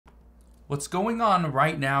What's going on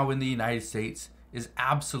right now in the United States is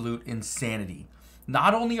absolute insanity.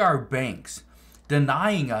 Not only are banks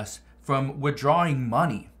denying us from withdrawing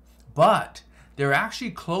money, but they're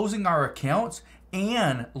actually closing our accounts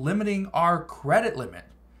and limiting our credit limit.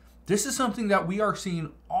 This is something that we are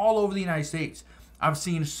seeing all over the United States. I've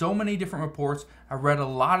seen so many different reports. I've read a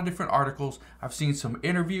lot of different articles. I've seen some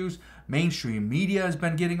interviews. Mainstream media has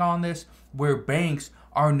been getting on this, where banks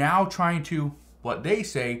are now trying to, what they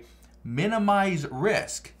say, minimize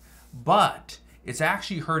risk, but it's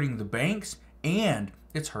actually hurting the banks and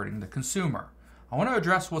it's hurting the consumer. I want to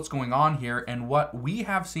address what's going on here and what we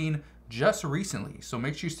have seen just recently. So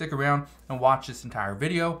make sure you stick around and watch this entire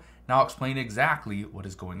video, and I'll explain exactly what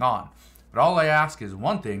is going on. But all I ask is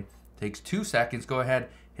one thing. Takes 2 seconds. Go ahead,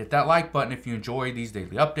 hit that like button if you enjoy these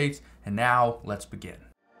daily updates. And now let's begin.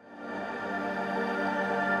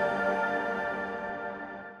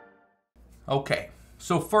 Okay,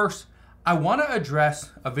 so first, I want to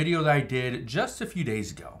address a video that I did just a few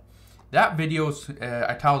days ago. That video,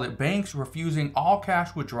 I titled it Banks Refusing All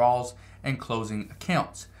Cash Withdrawals and Closing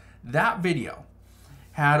Accounts. That video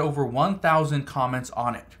had over 1,000 comments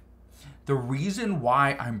on it. The reason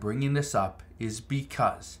why I'm bringing this up is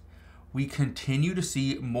because we continue to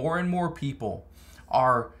see more and more people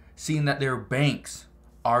are seeing that their banks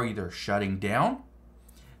are either shutting down.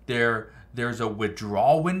 There's a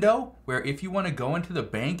withdrawal window where if you want to go into the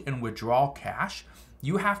bank and withdraw cash,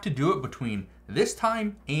 you have to do it between this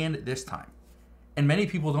time and this time. And many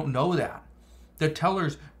people don't know that. The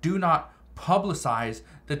tellers do not publicize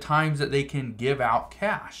the times that they can give out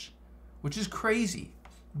cash, which is crazy.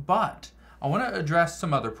 But I want to address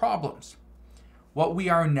some other problems. What we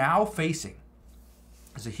are now facing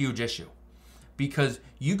is a huge issue, because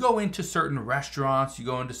you go into certain restaurants, you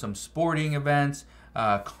go into some sporting events,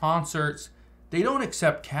 concerts, they don't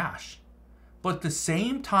accept cash. But at the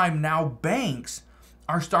same time now, banks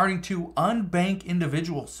are starting to unbank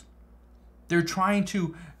individuals. They're trying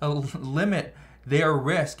to limit their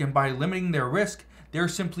risk, and by limiting their risk, they're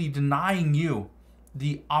simply denying you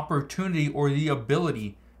the opportunity or the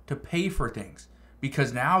ability to pay for things,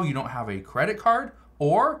 because now you don't have a credit card,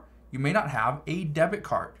 or you may not have a debit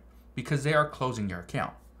card, because they are closing your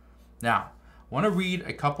account. Now, I want to read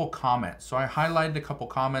a couple comments. So I highlighted a couple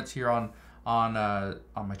comments here on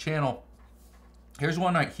my channel. Here's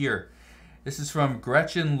one right here. This is from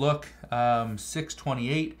Gretchen Look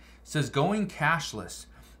 628. It says, going cashless,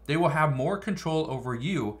 they will have more control over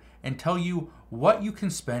you and tell you what you can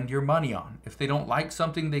spend your money on. If they don't like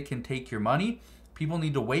something, they can take your money. People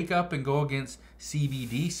need to wake up and go against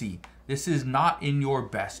CBDC. This is not in your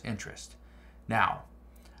best interest. Now,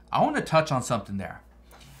 I want to touch on something there,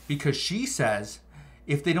 because she says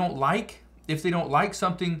if they don't like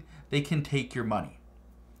something, they can take your money.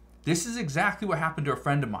 This is exactly what happened to a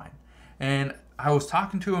friend of mine. And I was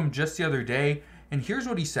talking to him just the other day, and here's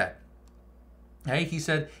what he said. Okay, he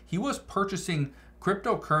said he was purchasing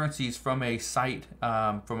cryptocurrencies from a site,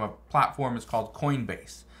 from a platform. It's called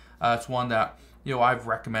Coinbase. It's one that I've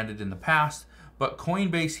recommended in the past. But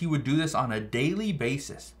Coinbase, he would do this on a daily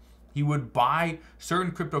basis. He would buy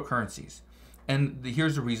certain cryptocurrencies. And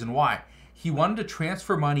here's the reason why. He wanted to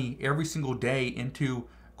transfer money every single day into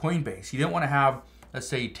Coinbase. He didn't want to have, let's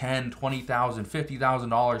say, $10,000, $20,000,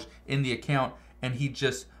 $50,000 in the account, and he'd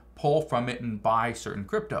just pull from it and buy certain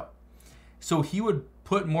crypto. So he would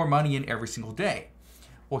put more money in every single day.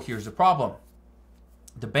 Well, here's the problem.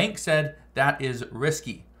 The bank said that is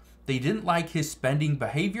risky. They didn't like his spending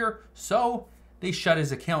behavior, so they shut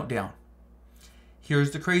his account down.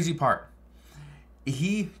 Here's the crazy part.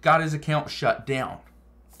 He got his account shut down.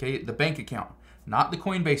 Okay, the bank account, not the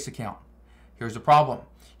Coinbase account. Here's the problem.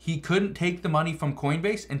 He couldn't take the money from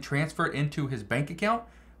Coinbase and transfer it into his bank account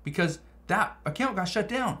because that account got shut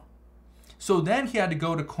down. So then he had to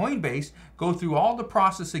go to Coinbase, go through all the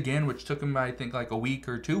process again, which took him, I think, like a week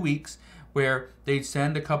or 2 weeks, where they'd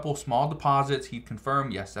send a couple small deposits. He'd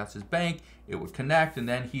confirm, yes, that's his bank. It would connect, and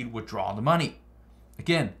then he'd withdraw the money.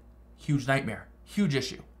 Again, huge nightmare, huge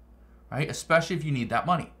issue, right? Especially if you need that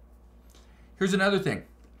money. Here's another thing.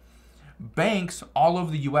 Banks all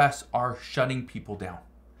over the US are shutting people down.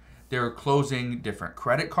 They're closing different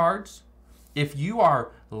credit cards. If you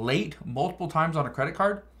are late multiple times on a credit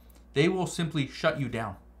card, they will simply shut you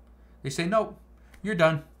down. They say, no, you're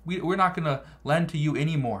done. We're not going to lend to you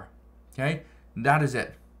anymore. Okay? That is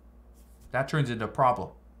it. That turns into a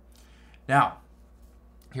problem. Now,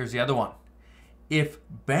 here's the other one. If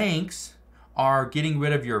banks are getting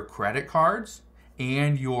rid of your credit cards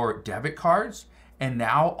and your debit cards, and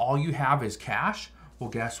now all you have is cash, well,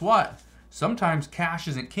 guess what? Sometimes cash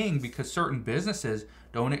isn't king because certain businesses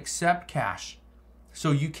don't accept cash.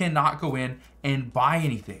 So you cannot go in and buy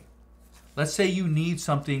anything. Let's say you need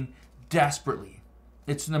something desperately.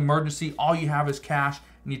 It's an emergency. All you have is cash,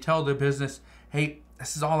 and you tell the business, hey,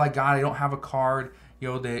 this is all I got. I don't have a card.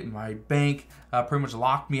 My bank pretty much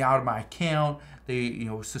locked me out of my account. They,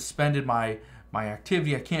 suspended my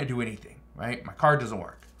activity. I can't do anything, right? My card doesn't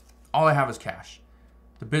work. All I have is cash.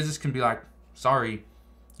 The business can be like, sorry,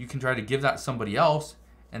 you can try to give that to somebody else,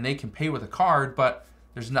 and they can pay with a card, but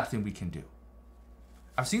there's nothing we can do.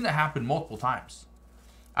 I've seen that happen multiple times.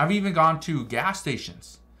 I've even gone to gas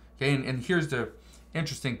stations. Okay, and here's the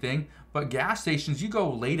interesting thing, but gas stations, you go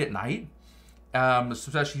late at night,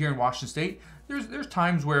 especially here in Washington State, there's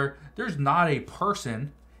times where there's not a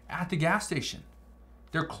person at the gas station.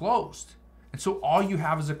 They're closed. And so all you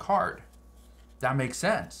have is a card. That makes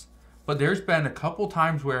sense. But there's been a couple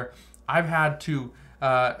times where I've had to,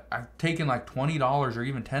 I've taken like $20 or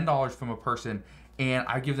even $10 from a person, and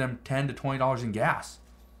I give them $10 to $20 in gas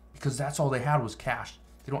because that's all they had was cash.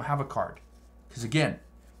 They don't have a card. Because again,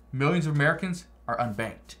 millions of Americans are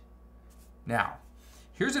unbanked. Now,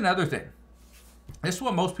 here's another thing. This is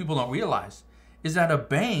what most people don't realize, is that a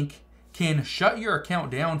bank can shut your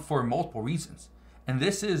account down for multiple reasons. And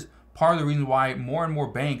this is part of the reason why more and more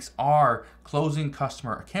banks are closing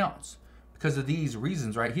customer accounts, because of these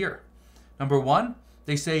reasons right here. Number one,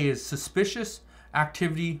 they say is suspicious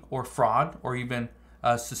activity or fraud, or even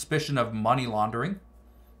suspicion of money laundering.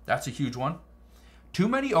 That's a huge one. Too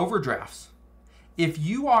many overdrafts. If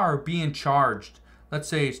you are being charged, let's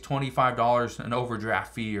say it's $25 an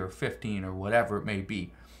overdraft fee or $15 or whatever it may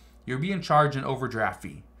be, you're being charged an overdraft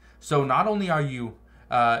fee. So not only are you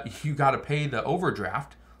got to pay the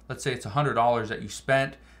overdraft, let's say it's $100 that you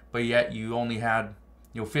spent, but yet you only had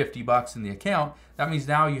 $50 in the account. That means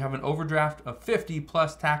now you have an overdraft of $50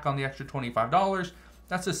 plus tack on the extra $25.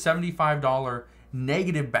 That's a $75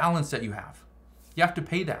 negative balance that you have. You have to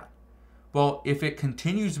pay that. Well, if it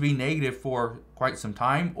continues to be negative for quite some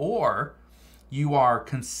time, or you are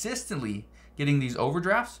consistently getting these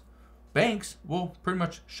overdrafts, banks will pretty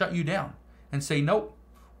much shut you down and say, nope,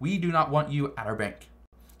 we do not want you at our bank.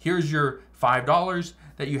 Here's your $5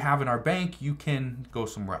 that you have in our bank. You can go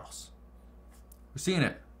somewhere else. We're seeing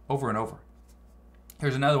it over and over.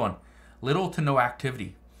 Here's another one. Little to no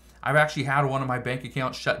activity. I've actually had one of my bank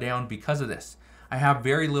accounts shut down because of this. I have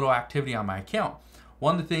very little activity on my account.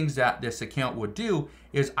 One of the things that this account would do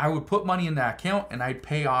is I would put money in that account and I'd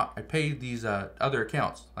pay these other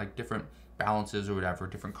accounts, like different balances or whatever,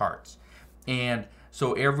 different cards. And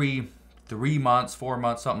so every 3 months, 4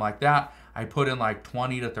 months, something like that, I put in like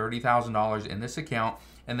 $20,000 to $30,000 in this account,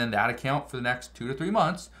 and then that account for the next 2 to 3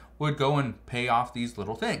 months would go and pay off these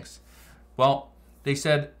little things. Well, they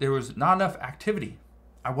said there was not enough activity.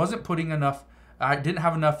 I wasn't putting enough. I didn't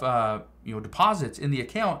have enough deposits in the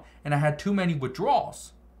account, and I had too many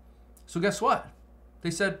withdrawals. So guess what?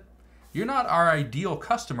 They said, you're not our ideal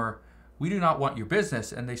customer. We do not want your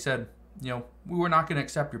business. And they said, we were not going to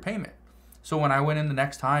accept your payment. So when I went in the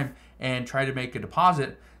next time and tried to make a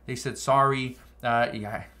deposit, they said, sorry, you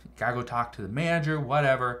gotta go talk to the manager,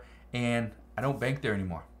 whatever, and I don't bank there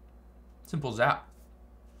anymore. Simple as that.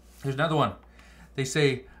 Here's another one. They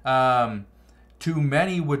say too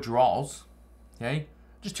many withdrawals. Okay,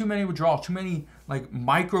 just too many withdrawals, too many like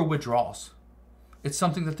micro withdrawals. It's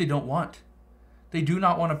something that they don't want. They do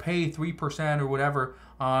not want to pay 3% or whatever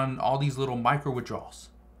on all these little micro withdrawals.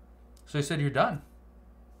 So they said, you're done.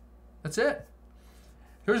 That's it.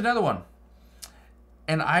 Here's another one.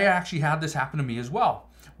 And I actually had this happen to me as well,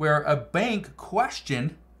 where a bank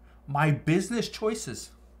questioned my business choices.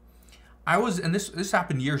 And this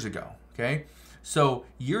happened years ago, okay? So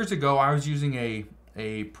years ago, I was using a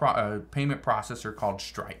payment processor called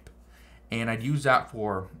Stripe. And I'd use that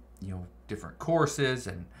for, different courses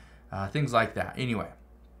and things like that. Anyway,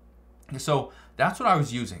 so that's what I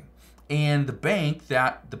was using. And the bank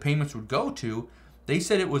that the payments would go to, they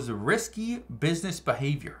said it was a risky business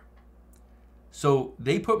behavior. So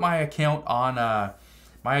they put my account on,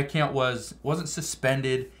 my account wasn't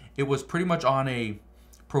suspended. It was pretty much on a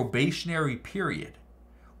probationary period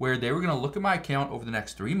where they were going to look at my account over the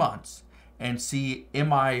next 3 months and see,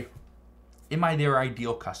 am I their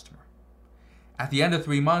ideal customer? At the end of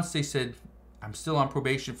 3 months, they said, I'm still on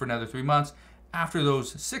probation for another 3 months. After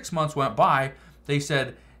those 6 months went by, they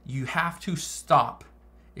said, you have to stop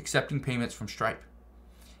accepting payments from Stripe.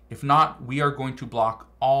 If not, we are going to block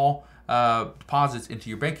all deposits into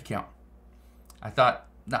your bank account. I thought,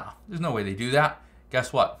 nah, there's no way they do that.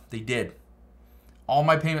 Guess what? They did. All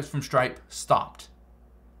my payments from Stripe stopped.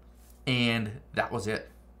 And that was it.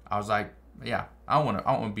 I was like, yeah, I don't want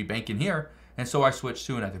to be banking here. And so I switched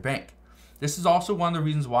to another bank. This is also one of the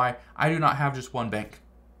reasons why I do not have just one bank.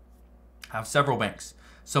 I have several banks.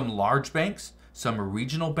 Some large banks, some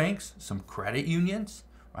regional banks, some credit unions,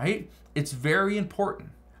 right? It's very important.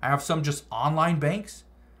 I have some just online banks.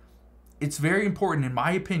 It's very important, in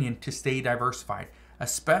my opinion, to stay diversified,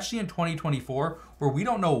 especially in 2024, where we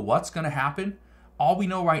don't know what's going to happen. All we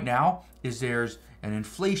know right now is there's an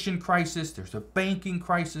inflation crisis, there's a banking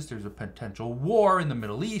crisis, there's a potential war in the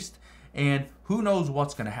Middle East, and who knows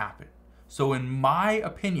what's going to happen. So in my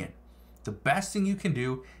opinion, the best thing you can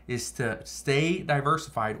do is to stay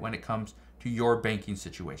diversified when it comes to your banking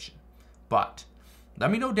situation. But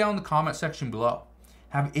let me know down in the comment section below.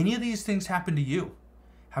 Have any of these things happened to you?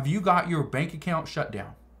 Have you got your bank account shut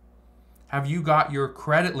down? Have you got your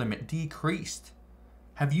credit limit decreased?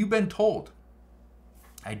 Have you been told,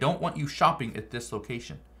 I don't want you shopping at this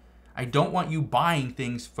location. I don't want you buying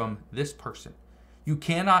things from this person. You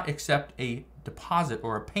cannot accept a deposit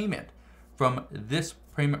or a payment from this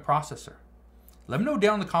payment processor. Let me know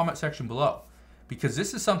down in the comment section below, because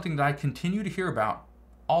this is something that I continue to hear about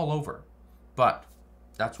all over. But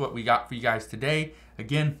that's what we got for you guys today.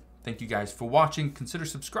 Again, thank you guys for watching. Consider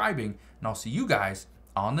subscribing, and I'll see you guys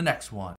on the next one.